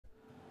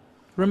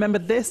Remember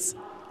this?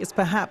 It's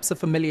perhaps a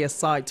familiar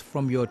sight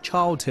from your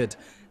childhood,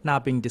 now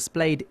being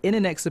displayed in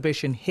an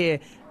exhibition here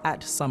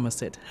at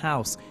Somerset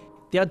House.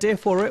 The idea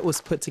for it was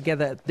put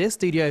together at this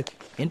studio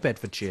in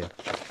Bedfordshire.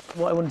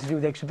 What I wanted to do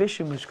with the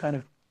exhibition was kind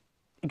of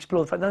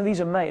explore the fact that these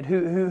are made.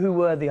 Who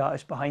were the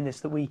artists behind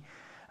this that we,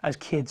 as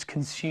kids,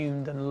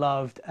 consumed and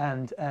loved,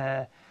 and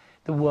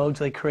the worlds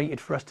they created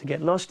for us to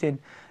get lost in,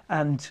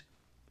 and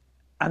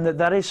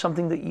that is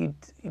something that you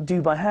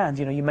do by hand.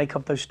 You know, you make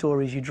up those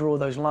stories, you draw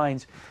those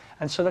lines,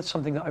 and so that's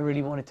something that I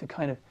really wanted to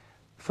kind of,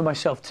 for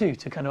myself too,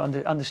 to kind of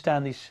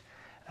understand these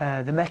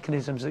the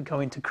mechanisms that go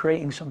into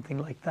creating something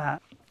like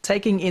that.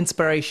 Taking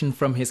inspiration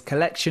from his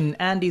collection,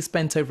 Andy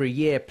spent over a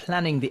year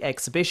planning the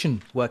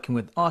exhibition, working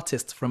with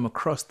artists from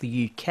across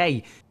the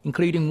UK,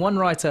 including one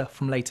writer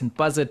from Leighton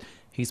Buzzard,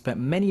 who spent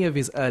many of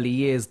his early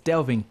years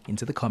delving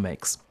into the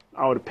comics.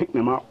 I would pick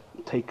them up,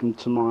 take them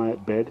to my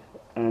bed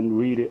and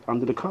read it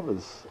under the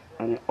covers,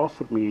 and it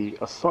offered me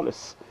a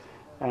solace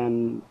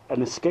and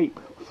an escape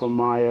from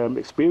my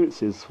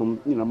experiences, from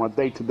my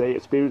day-to-day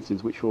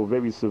experiences, which were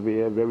very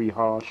severe, very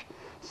harsh,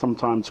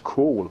 sometimes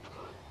cruel.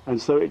 And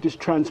so it just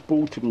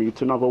transported me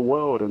to another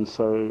world, and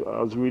so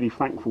I was really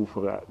thankful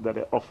for that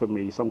it offered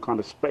me some kind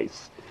of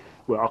space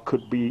where I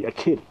could be a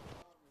kid.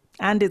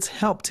 And it's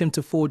helped him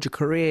to forge a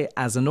career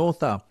as an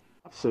author.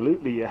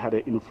 Absolutely, it had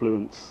an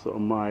influence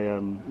on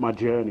my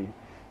journey,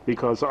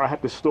 because I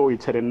had the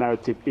storytelling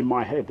narrative in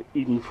my head,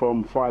 even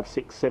from 5,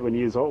 6, 7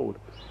 years old.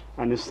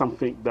 And it's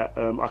something that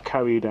I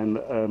carried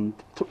and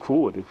took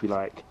forward, if you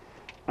like.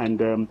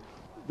 And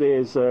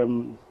there's...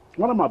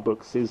 one of my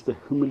books is The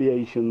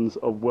Humiliations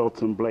of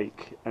Welton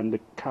Blake, and the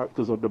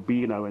characters of the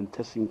Beano and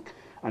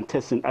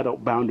testing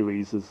adult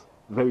boundaries is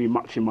very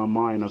much in my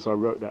mind as I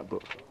wrote that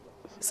book.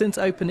 Since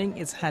opening,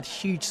 it's had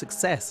huge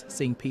success,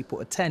 seeing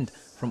people attend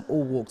from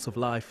all walks of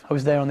life. I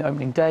was there on the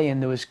opening day,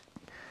 and there was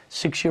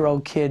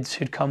 6-year-old kids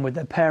who'd come with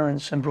their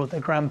parents and brought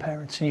their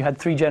grandparents, and you had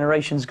 3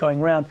 generations going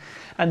round,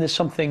 and there's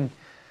something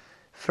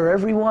for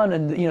everyone.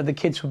 And the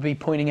kids would be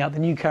pointing out the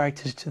new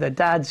characters to their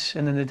dads,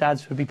 and then the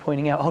dads would be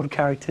pointing out old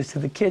characters to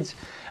the kids.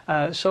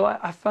 So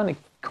I found it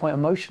quite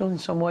emotional in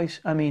some ways.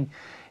 I mean,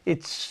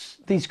 it's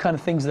these kind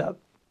of things that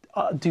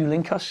do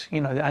link us,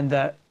 and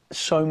that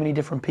so many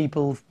different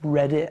people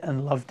read it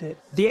and loved it.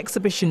 The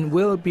exhibition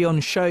will be on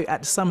show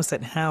at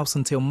Somerset House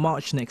until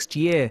March next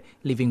year,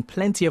 leaving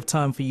plenty of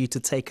time for you to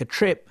take a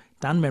trip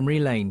down memory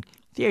lane.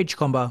 The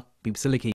Exhbition, BBC.